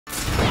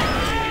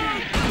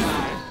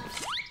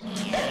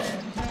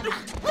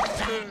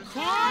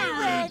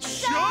Pirate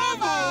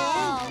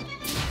shovel!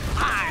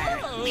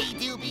 We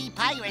do be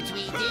pirates,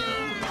 we do.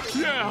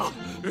 Yeah!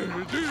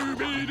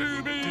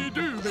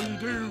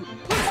 Dooby-dooby-dooby-doo!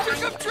 Let's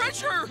dig up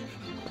treasure!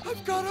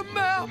 I've got a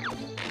map!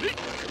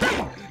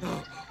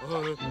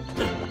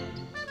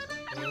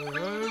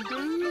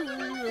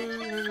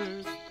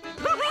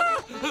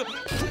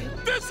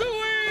 This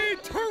way,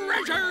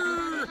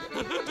 treasure!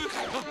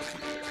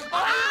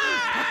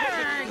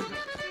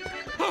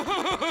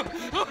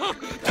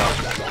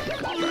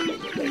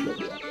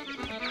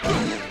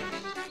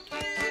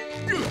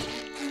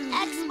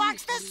 X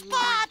marks the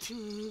spot!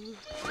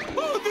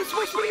 Oh, this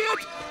must be it!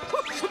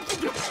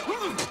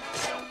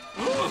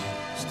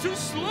 It's too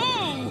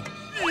slow!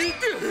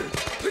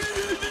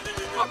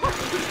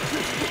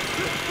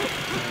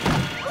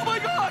 Oh my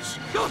gosh!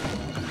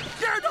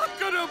 You're not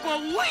gonna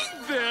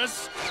believe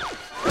this!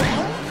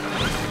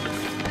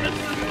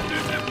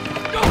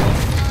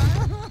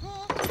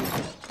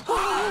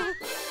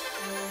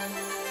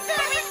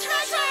 Buried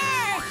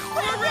treasure!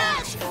 We're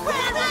rich!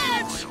 We're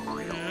rich!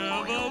 We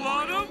have a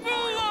lot of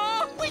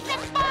moolah! We can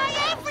buy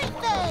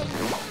everything!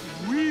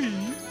 We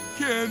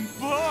can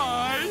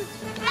buy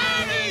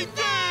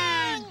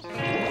Anything!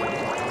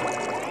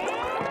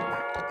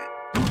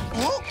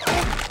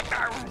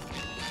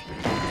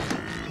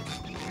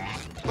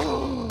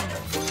 Oh,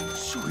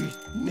 sweet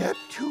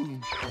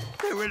Neptune.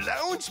 Their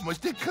allowance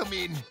must have come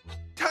in.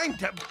 Time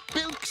to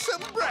bilk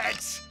some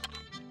brats.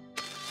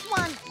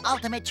 One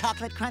ultimate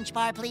chocolate crunch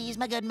bar, please,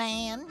 my good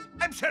man.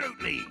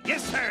 Absolutely.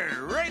 Yes, sir.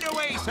 Right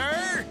away,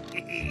 sir.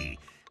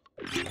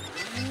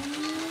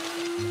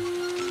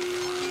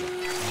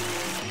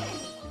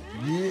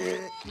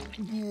 It's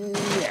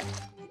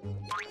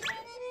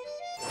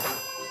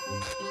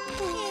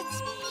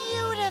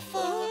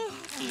beautiful.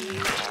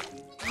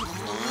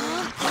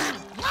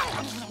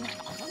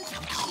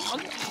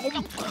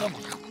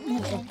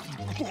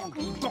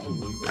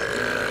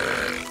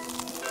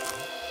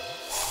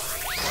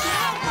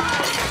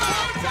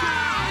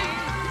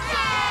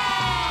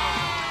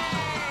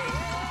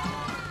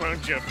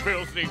 bunch of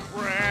filthy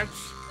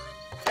brats.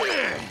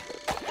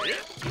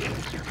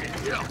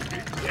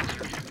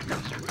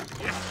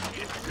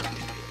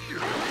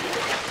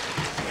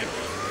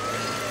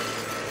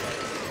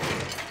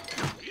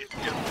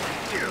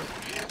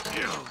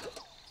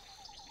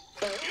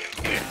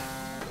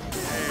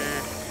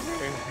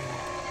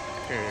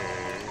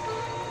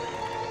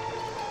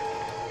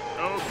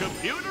 Oh,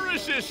 computer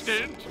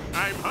assistant,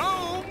 I'm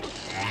home.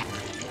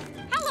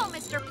 Hello,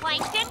 Mr.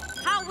 Plankton.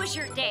 How was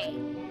your day?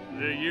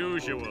 The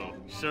usual,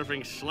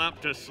 serving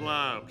slop to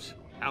slobs.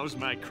 How's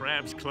my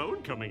crab's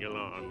clone coming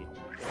along?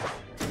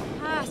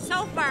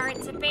 So far,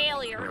 it's a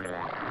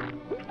failure.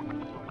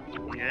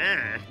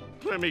 Yeah,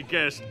 let me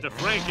guess, the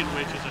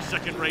Frankenwich is a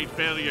second-rate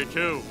failure,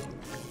 too.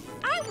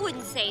 I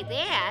wouldn't say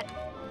that.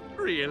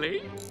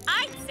 Really?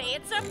 I'd say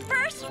it's a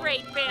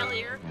first-rate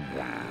failure.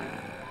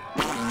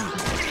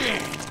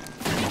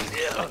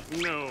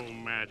 No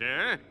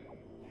matter.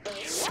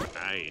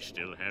 I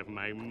still have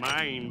my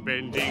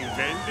mind-bending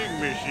vending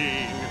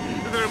machine.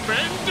 The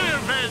Bender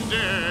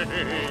Vendor!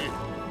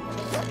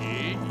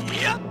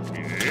 Yup!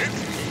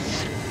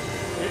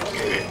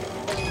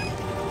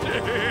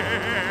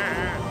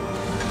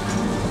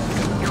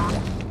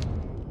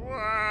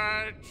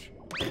 What?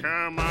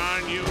 Come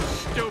on, you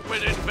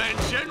stupid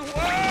invention!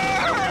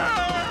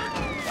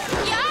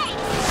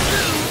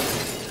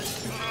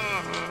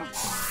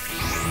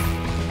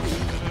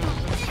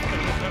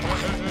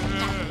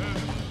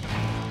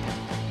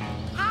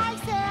 Hi,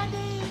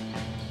 Sandy.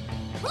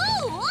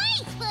 Ooh, oi,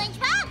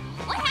 SpongeBob!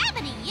 What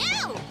happened to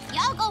you?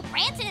 Y'all go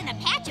prancing in a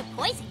patch of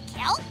poison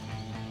kelp?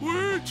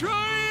 We're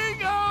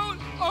trying out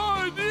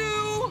a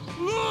new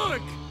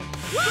look!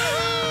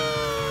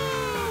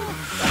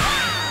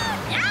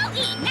 Now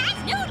eat nice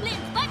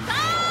noodlings,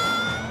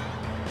 SpongeBob!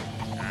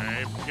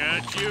 I've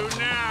got you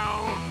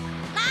now!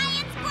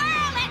 Lion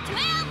squirrel at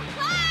 12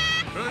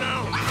 o'clock! Oh, no!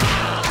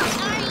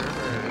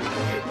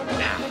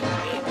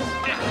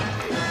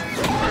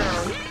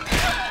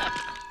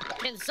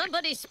 Can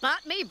somebody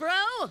spot me,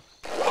 bro?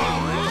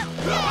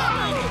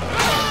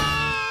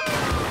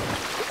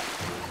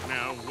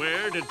 Now,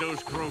 where did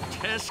those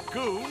grotesque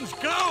goons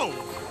go?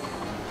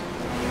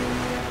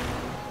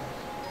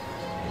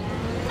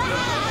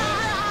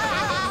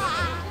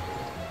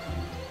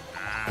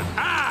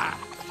 Aha!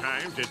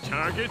 Time to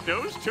target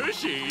those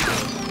tushies.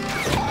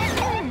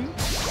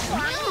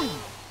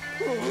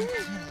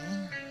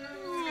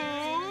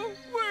 Oh,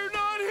 we're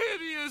not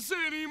hideous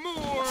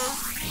anymore.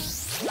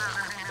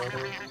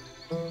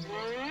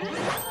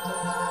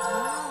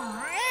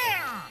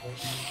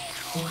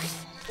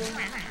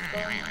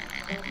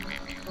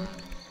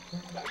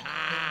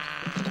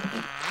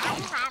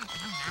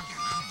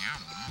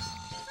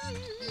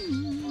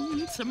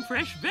 Some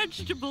fresh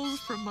vegetables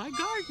from my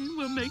garden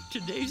will make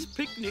today's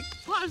picnic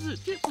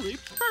positively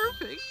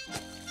perfect.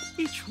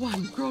 Each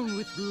one grown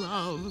with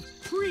love,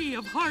 free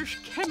of harsh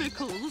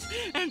chemicals,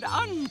 and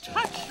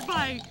untouched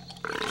by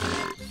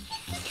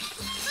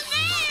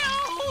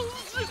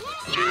snails!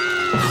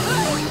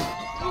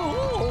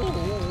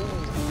 Oh!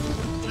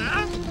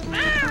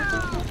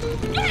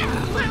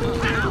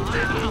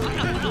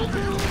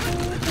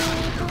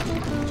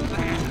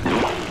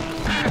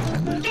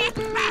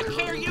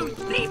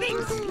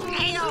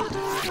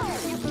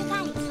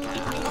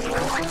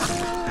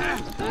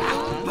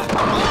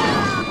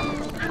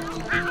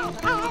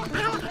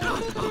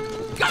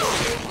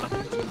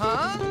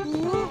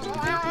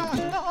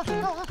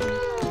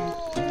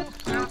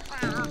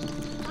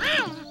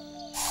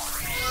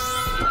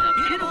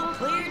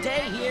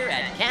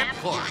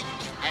 report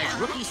as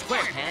Rookie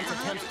SquarePants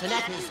attempts to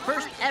net his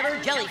first ever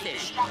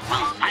jellyfish.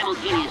 While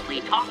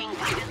simultaneously talking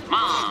to his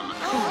mom.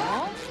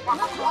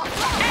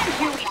 And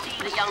here we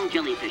see the young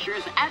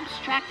jellyfisher's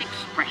abstract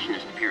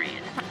expressionist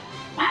period.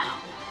 Wow,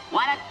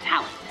 what a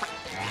talent.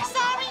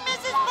 Sorry,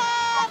 Mrs.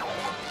 Bob!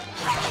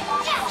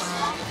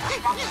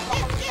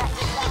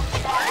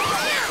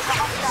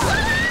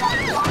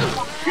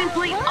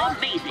 Simply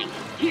amazing.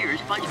 Here,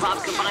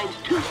 SpongeBob combines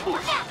two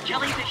sports,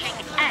 jellyfishing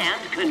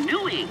and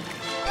canoeing.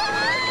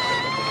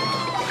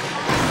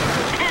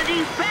 And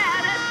he's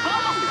bad at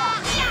both.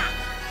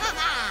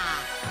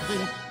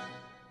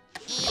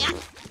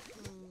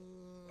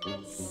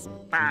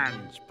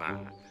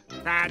 SpongeBob,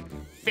 that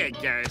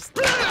figures.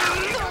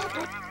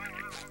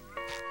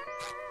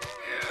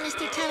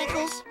 Mr.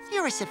 Tentacles,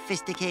 you're a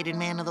sophisticated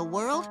man of the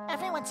world.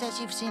 Everyone says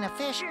you've seen a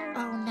fish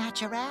au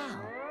natural.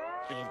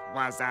 It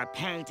was a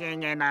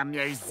painting in a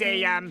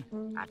museum.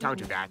 I told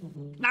you that.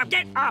 Now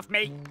get off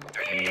me!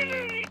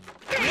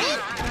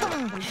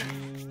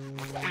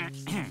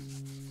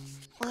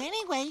 Well,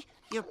 anyway,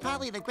 you're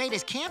probably the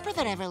greatest camper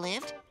that ever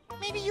lived.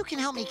 Maybe you can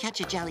help me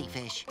catch a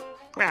jellyfish.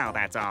 Well,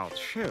 that's all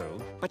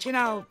true, but you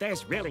know,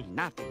 there's really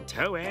nothing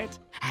to it.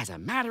 As a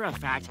matter of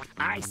fact,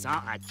 I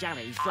saw a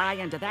jelly fly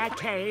into that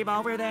cave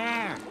over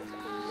there.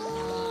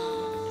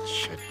 It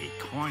should be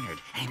cornered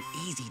and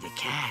easy to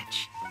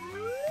catch.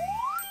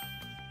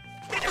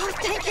 Oh,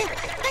 thank you!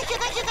 Thank you,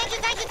 thank you, thank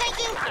you, thank you, thank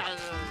you!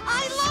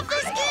 I love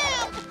this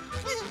camp!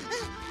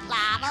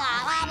 La la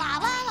la la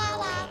la la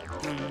la.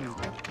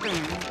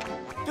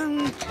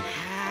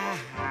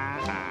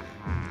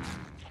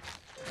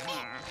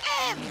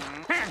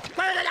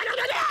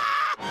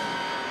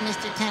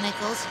 Mr.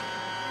 Tentacles,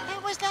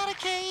 it was not a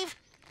cave.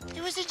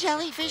 It was a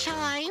jellyfish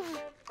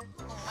hive.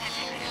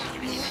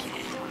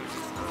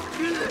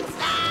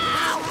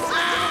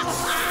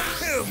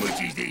 How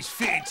much is this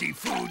fancy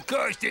food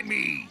costing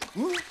me?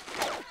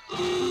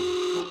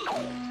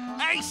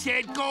 I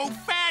said go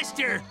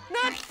faster,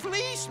 not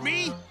fleece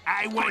me.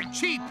 I want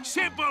cheap,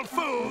 simple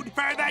food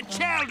for the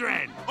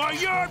children, or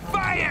you're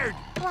fired.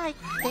 Like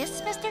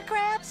this, Mr.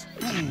 Krabs?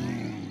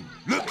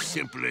 Looks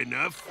simple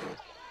enough.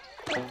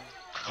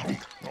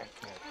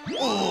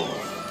 Oh,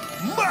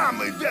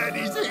 Mama, that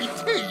is a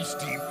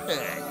tasty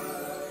pet.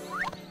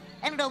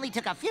 And it only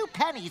took a few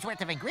pennies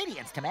worth of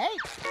ingredients to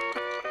make.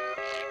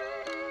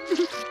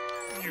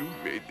 You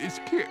made this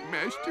camp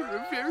master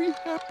a very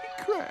happy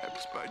crab,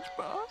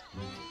 SpongeBob.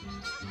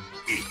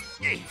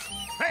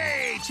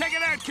 Hey, check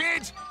it out,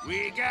 kids.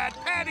 We got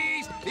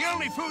patties, the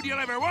only food you'll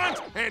ever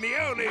want, and the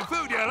only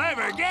food you'll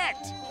ever get.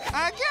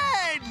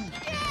 Again!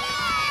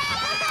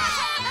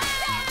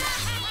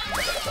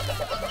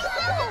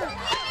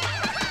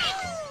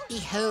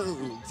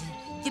 Behold,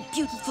 the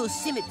beautiful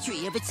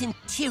symmetry of its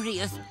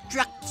interior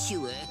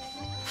structure.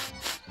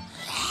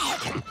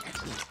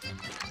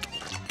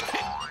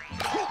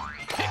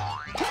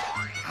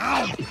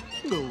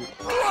 The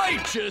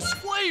righteous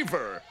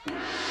flavor!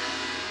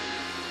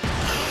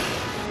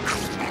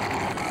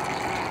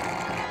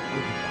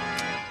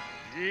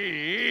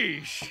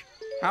 Yeesh.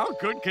 How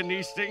good can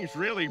these things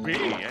really be,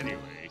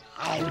 anyway?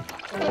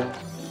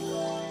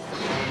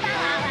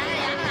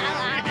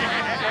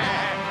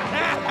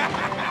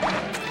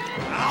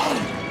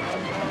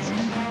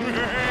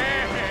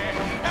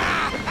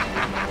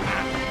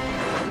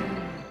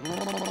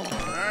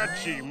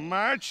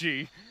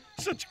 Machi,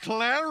 such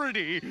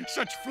clarity,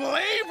 such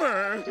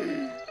flavor.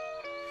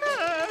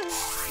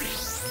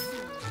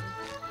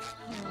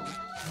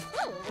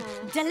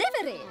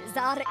 Deliveries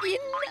are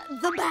in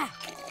the back.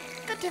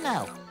 Good to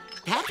know.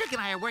 Patrick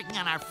and I are working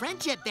on our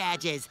friendship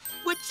badges.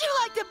 Would you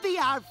like to be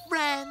our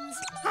friends?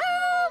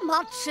 How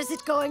much is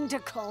it going to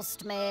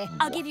cost me?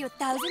 I'll give you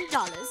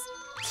 $1,000.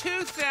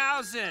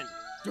 2,000.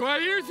 Do I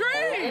hear 3?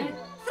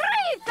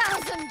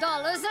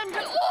 $3,000 and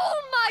all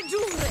my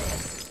jewelry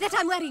that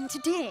I'm wearing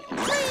today.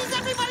 Please,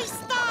 everybody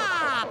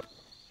stop!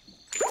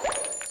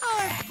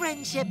 Our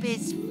friendship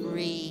is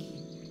free.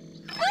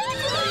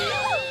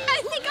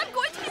 I think I'm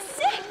going to be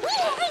sick.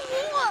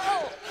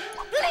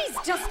 Please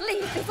just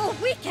leave before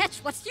we catch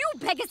what you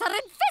beggars are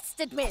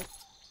infested with.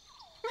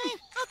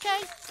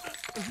 Okay.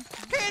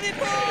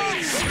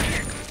 Cannonballs!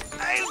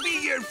 I'll be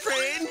your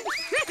friend.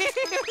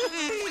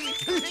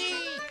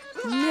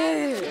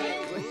 No.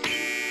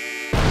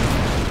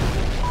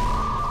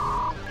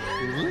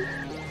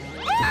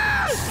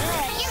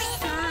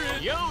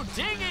 Yo,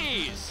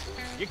 dingies!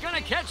 You're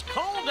gonna catch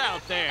cold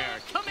out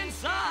there. Come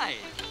inside.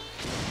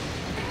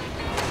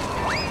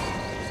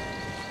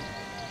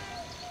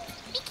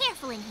 Be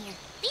careful in here.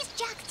 These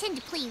jocks tend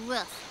to play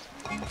rough.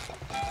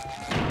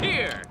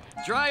 Here,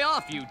 dry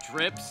off, you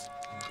drips.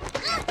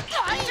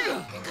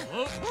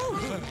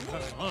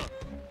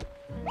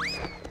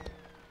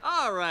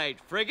 All right,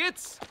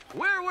 frigates.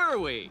 Where were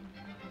we?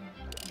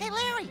 Hey,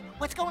 Larry,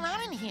 what's going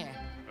on in here?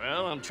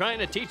 Well, I'm trying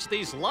to teach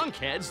these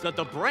lunkheads that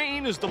the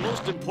brain is the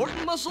most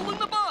important muscle in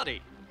the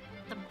body.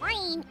 The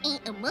brain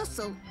ain't a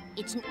muscle,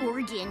 it's an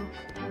organ.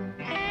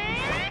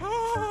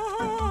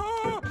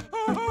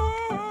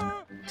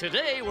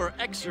 Today we're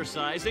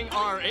exercising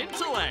our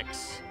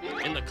intellects.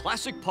 In the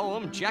classic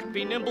poem, Jack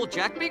Be Nimble,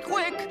 Jack Be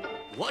Quick,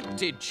 what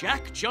did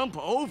Jack jump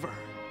over?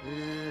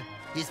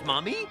 His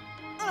mommy?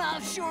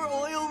 Offshore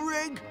oil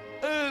rig?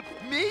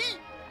 Me?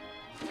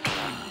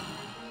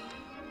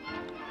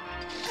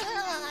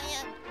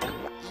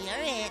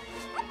 You're it.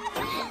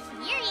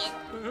 You're it.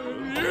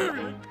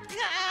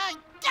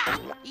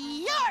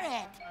 You're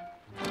it.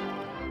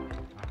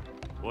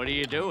 What are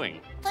you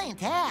doing? Playing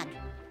tag.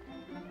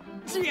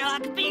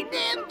 Jack Be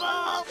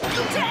Nimble!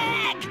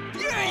 Jack!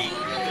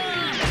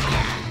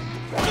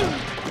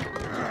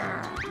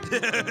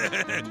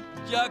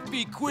 Jack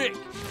Be Quick!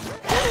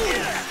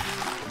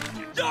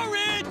 You're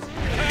it!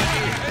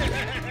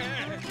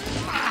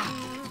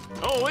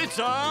 Oh, it's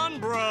on,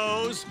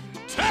 bros.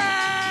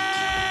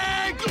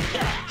 Tag!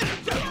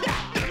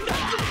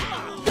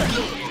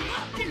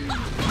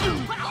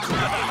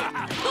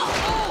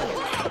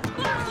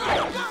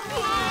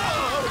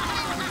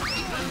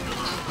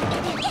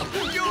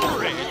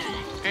 You're it.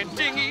 And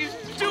dingies,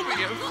 do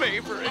me a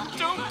favor and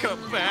don't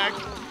come back.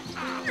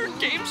 Your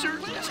games are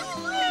too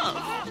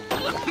rough.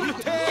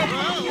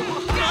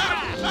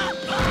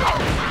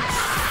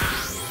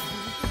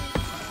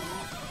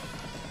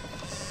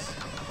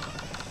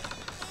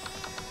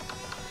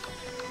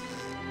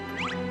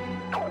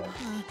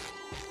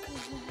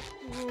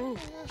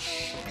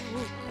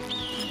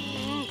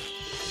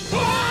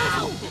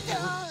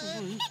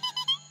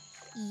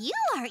 You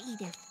are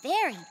either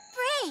very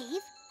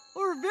brave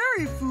or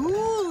very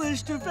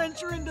foolish to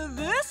venture into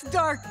this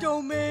dark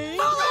domain.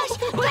 Foolish!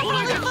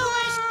 Definitely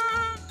foolish!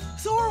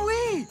 So are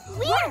we!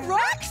 We're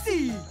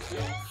Roxy!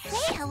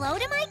 Say hello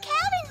to my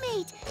cabin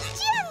mate,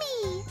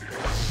 Jimmy!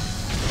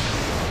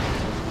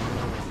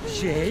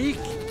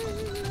 Jake?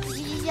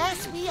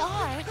 Yes, we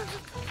are.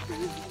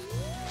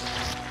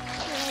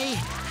 Hey,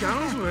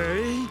 don't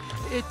worry.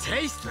 It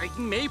tastes like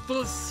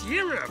maple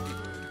syrup.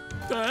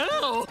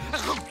 Oh!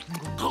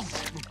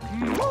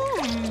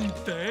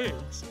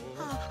 Thanks.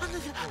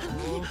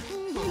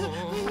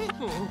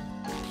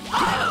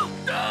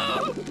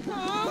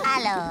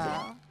 Hello.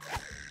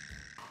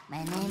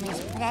 My name is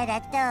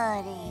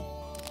Predatori.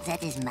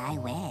 That is my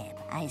web.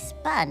 I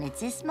spun it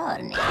this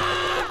morning.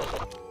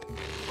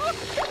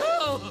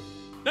 Oh,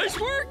 nice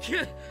work.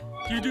 You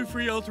do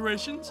free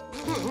alterations?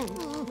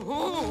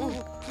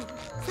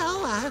 So,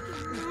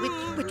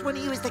 which one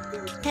of you is the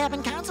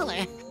cabin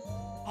counselor?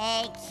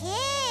 Hey, kid!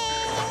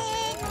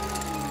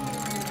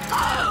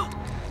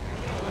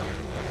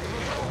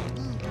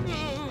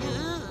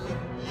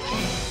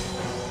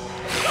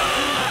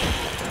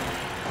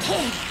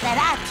 Kid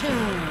Karatu!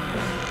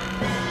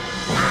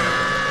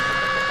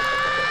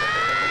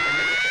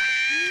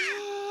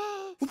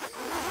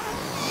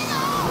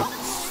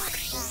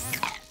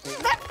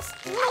 That's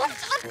not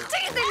a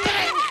teething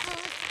ring!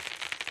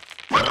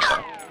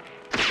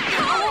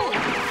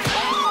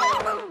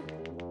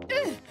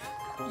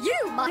 You,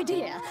 my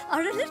dear,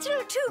 are a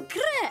little too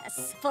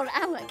crass for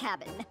our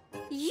cabin.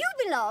 You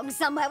belong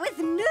somewhere with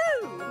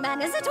no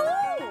manners at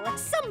all.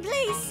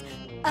 Someplace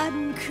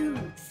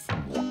uncouth.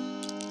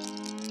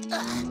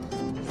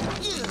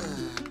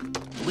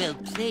 Well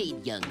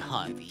played, young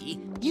Harvey.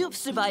 You've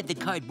survived the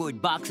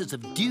cardboard boxes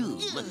of doom.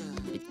 But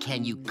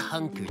can you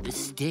conquer the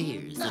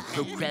stairs of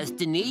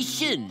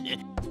procrastination?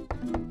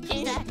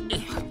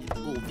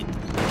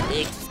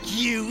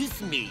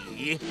 Excuse me.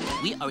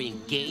 We are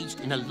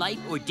engaged in a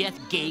life-or-death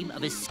game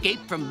of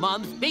Escape from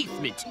Mom's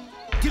Basement.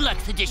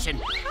 Deluxe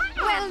edition.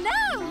 Well,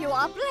 now you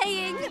are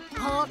playing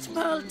hot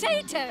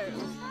potato.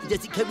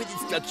 Does it come with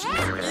instructions?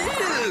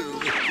 Ew.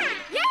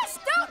 Yes,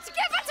 don't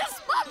give it to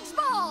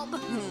SpongeBob!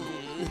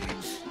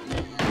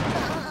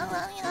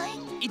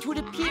 It would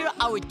appear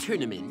our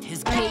tournament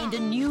has gained a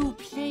new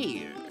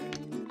player.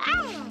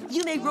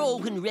 You may roll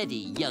when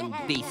ready, young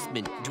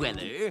basement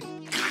dweller.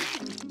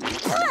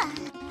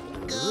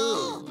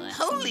 Oh,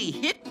 holy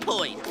hit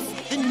points!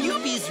 The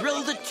newbies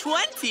rolled a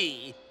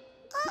 20!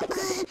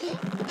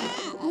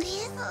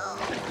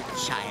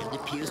 Child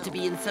appears to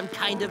be in some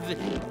kind of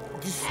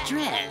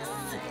distress.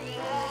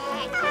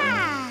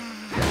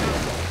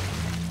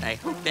 I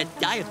hope that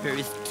diaper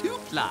is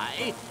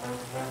two-ply.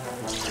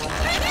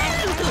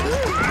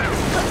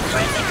 A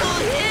critical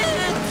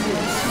hit!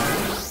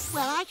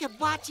 Well, I could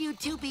watch you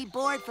two be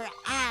bored for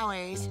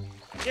hours.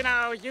 You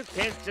know, you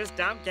kids just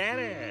don't get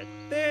it.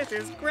 This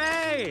is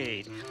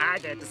great. I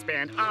get to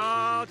spend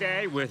all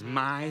day with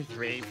my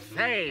 3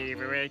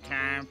 favorite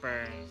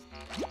campers.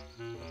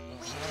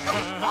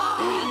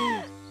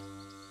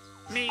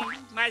 Me,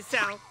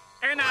 myself,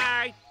 and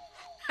I.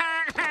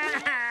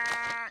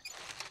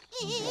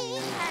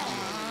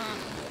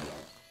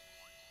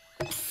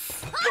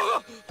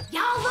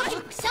 Y'all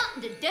looking for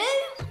something to do?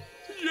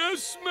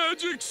 Yes,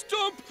 Magic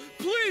Stump.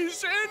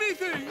 Please,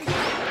 anything.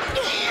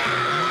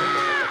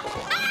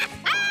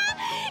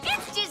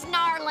 It's just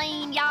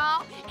Narlene,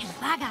 y'all. And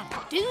I got a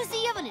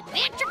doozy of an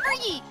adventure for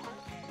you.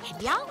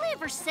 Have y'all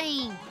ever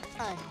seen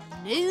a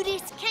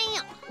nudist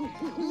camp?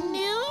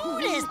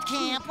 Nudist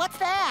camp? What's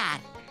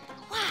that?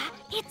 Why,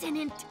 it's an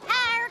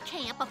entire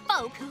camp of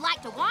folk who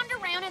like to wander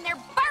around in their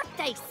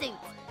birthday suits.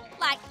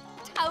 Like,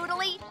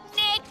 totally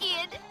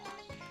naked.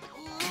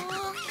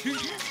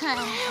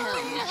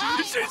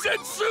 This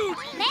isn't suit!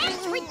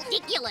 That's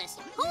ridiculous.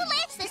 Who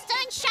lets the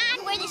sun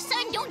shine where the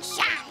sun don't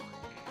shine?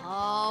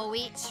 Oh,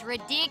 it's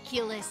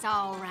ridiculous,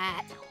 all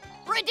right.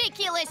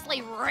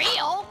 Ridiculously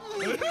real.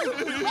 Well,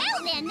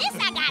 then, this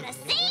I gotta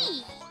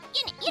see.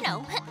 You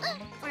know,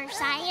 for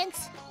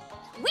science.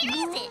 Where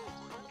is it?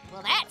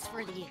 Well, that's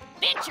where the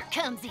adventure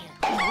comes in.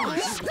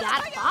 You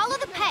gotta follow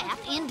the path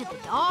into the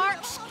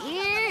dark,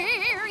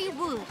 scary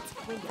woods.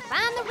 When you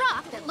find the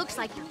rock that looks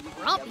like your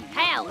grumpy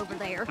pal over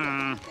there,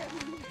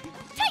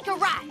 take a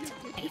right.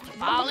 If you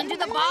fall into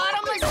the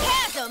bottomless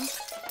chasm,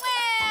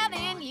 well,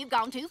 then you've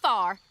gone too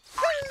far.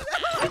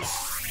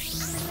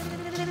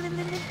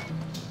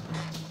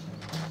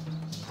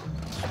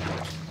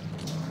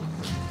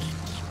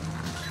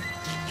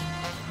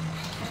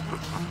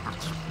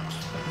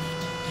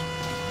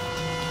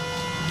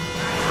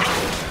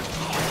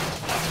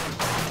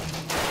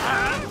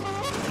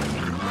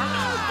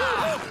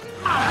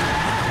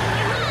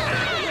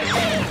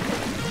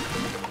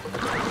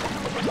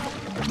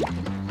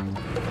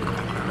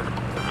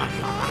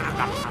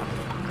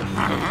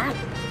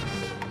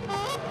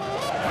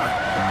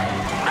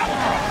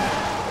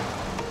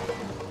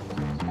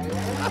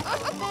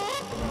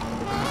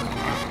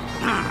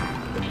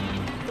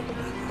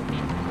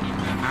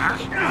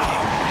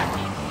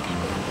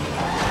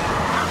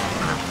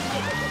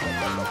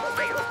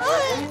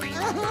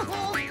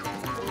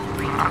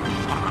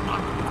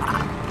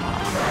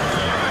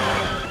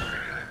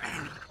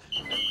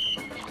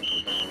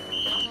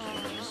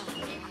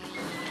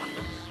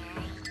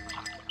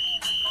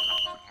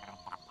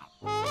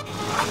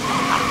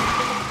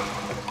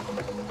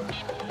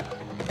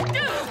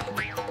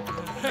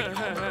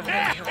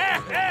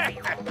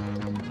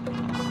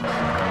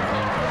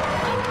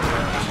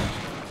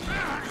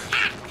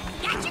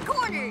 Got you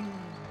cornered.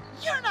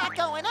 You're not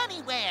going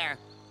anywhere.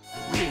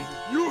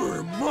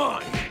 You're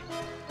mine!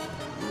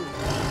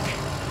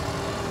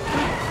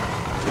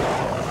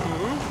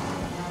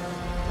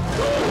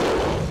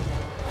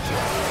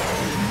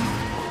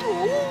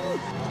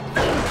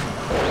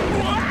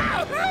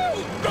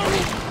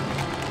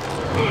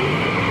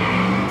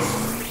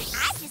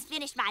 I just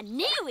finished my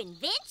new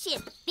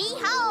invention.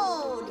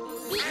 Behold,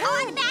 the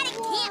automatic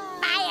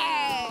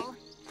campfire.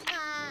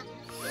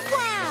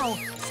 Wow!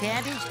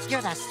 Sandy,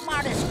 you're the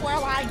smartest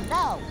squirrel I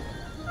know.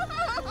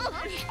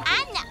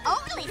 I'm the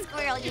only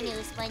squirrel you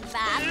knew,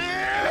 SpongeBob.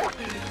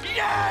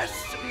 Yes!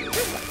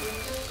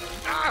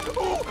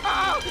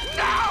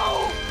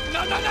 No!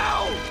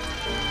 No!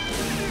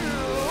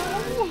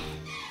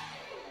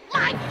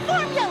 My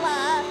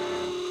formula!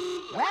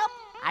 Well,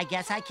 I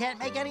guess I can't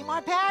make any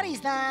more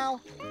patties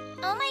now.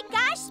 Oh my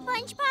gosh,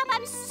 SpongeBob,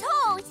 I'm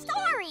so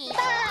sorry.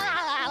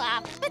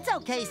 It's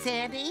okay,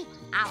 Sandy.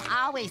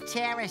 I'll always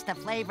cherish the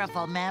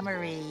flavorful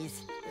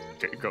memories.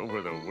 Take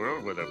over the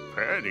world with a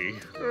patty?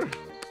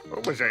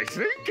 What was I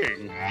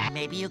thinking?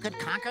 Maybe you could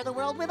conquer the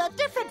world with a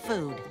different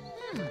food.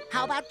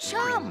 How about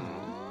chum?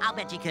 I'll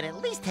bet you could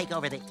at least take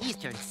over the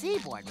eastern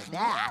seaboard with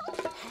that.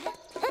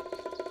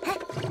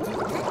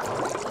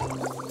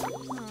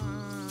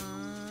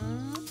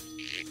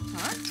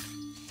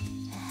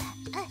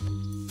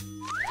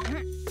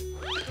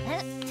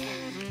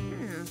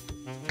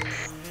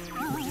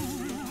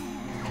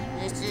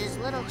 This is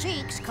Little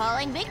Cheeks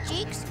calling Big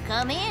Cheeks.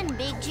 Come in,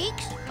 Big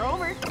Cheeks.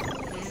 Over.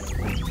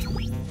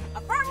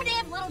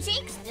 Affirmative, Little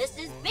Cheeks. This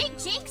is Big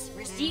Cheeks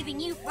receiving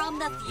you from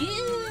the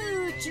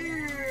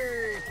future.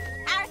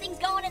 How are things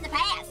going in the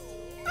past?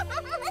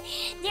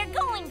 They're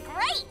going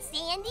great,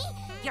 Sandy.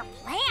 Your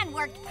plan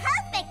worked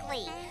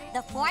perfectly.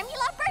 The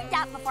formula burned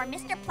out before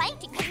Mr.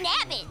 Plankton could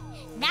nab it.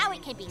 Now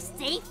it can be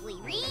safely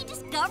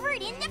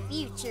rediscovered in the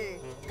future.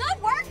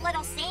 Good work,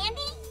 little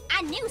Sandy.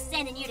 I knew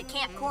sending you to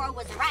Kamp Koral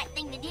was the right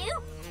thing to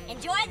do.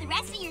 Enjoy the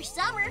rest of your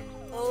summer.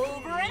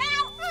 Over and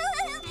out.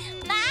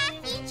 Bye,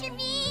 future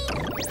me.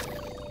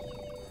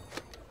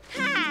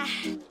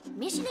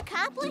 Mission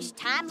accomplished,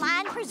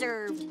 timeline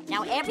preserved.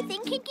 Now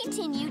everything can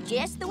continue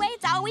just the way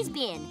it's always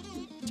been.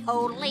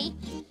 Totally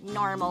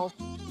normal.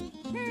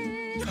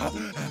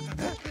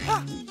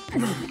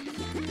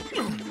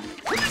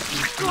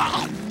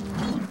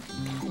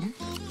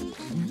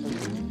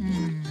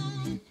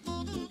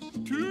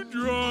 Too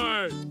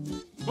dry.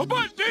 My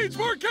butt needs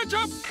more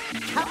ketchup.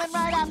 Coming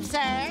right up,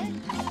 sir.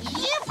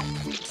 Yep.